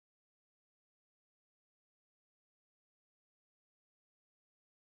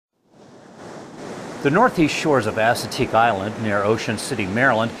The northeast shores of Assateague Island near Ocean City,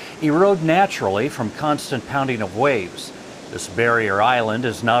 Maryland, erode naturally from constant pounding of waves. This barrier island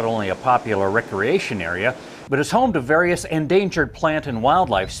is not only a popular recreation area, but is home to various endangered plant and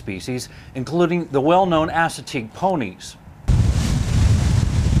wildlife species, including the well-known Assateague ponies.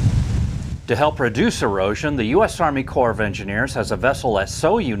 To help reduce erosion, the U.S. Army Corps of Engineers has a vessel that's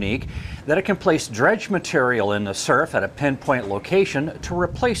so unique that it can place dredged material in the surf at a pinpoint location to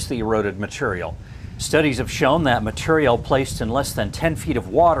replace the eroded material. Studies have shown that material placed in less than 10 feet of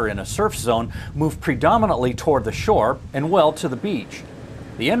water in a surf zone move predominantly toward the shore and well to the beach.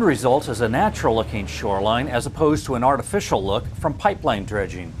 The end result is a natural-looking shoreline as opposed to an artificial look from pipeline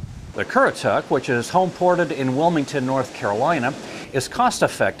dredging. The Currituck, which is home-ported in Wilmington, North Carolina, is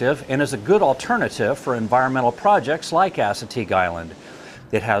cost-effective and is a good alternative for environmental projects like Assateague Island.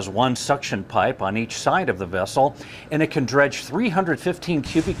 It has one suction pipe on each side of the vessel, and it can dredge 315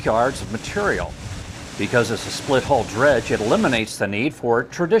 cubic yards of material. Because it's a split-hull dredge, it eliminates the need for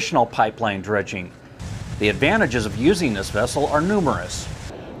traditional pipeline dredging. The advantages of using this vessel are numerous.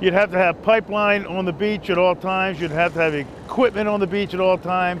 You'd have to have pipeline on the beach at all times. You'd have to have equipment on the beach at all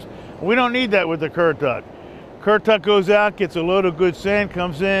times. We don't need that with the Currituck. Currituck goes out, gets a load of good sand,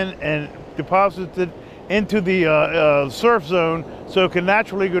 comes in and deposits it into the surf zone so it can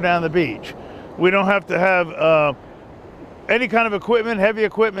naturally go down the beach. We don't have to have any kind of equipment, heavy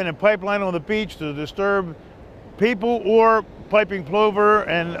equipment and pipeline on the beach to disturb people or piping plover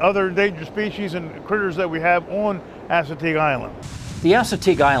and other endangered species and critters that we have on Assateague Island. The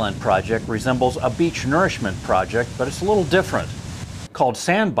Assateague Island project resembles a beach nourishment project, but it's a little different. Called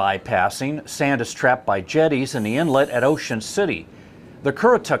sand bypassing, sand is trapped by jetties in the inlet at Ocean City. The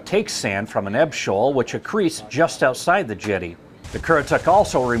Currituck takes sand from an ebb shoal which accretes just outside the jetty. The Currituck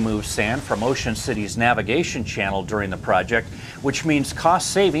also removes sand from Ocean City's navigation channel during the project, which means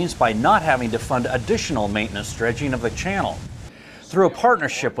cost savings by not having to fund additional maintenance dredging of the channel. Through a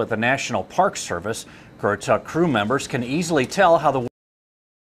partnership with the National Park Service, Currituck crew members can easily tell how the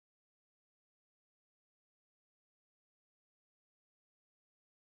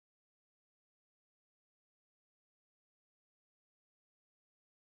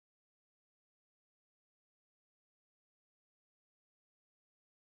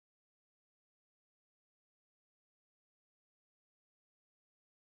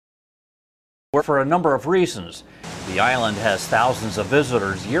for a number of reasons. The island has thousands of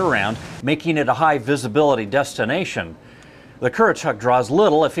visitors year-round, making it a high visibility destination. The Currituck draws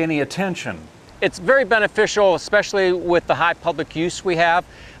little, if any, attention. It's very beneficial, especially with the high public use we have.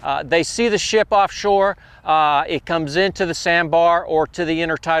 They see the ship offshore, it comes into the sandbar or to the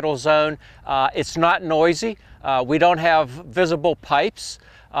intertidal zone. It's not noisy, we don't have visible pipes,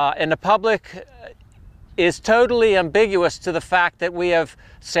 and the public is totally ambiguous to the fact that we have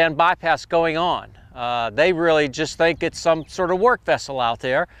sand bypass going on. They really just think it's some sort of work vessel out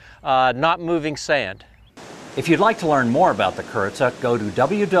there, not moving sand. If you'd like to learn more about the Currituck, go to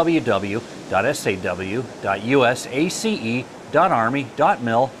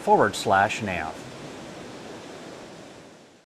www.saw.usace.army.mil/nav.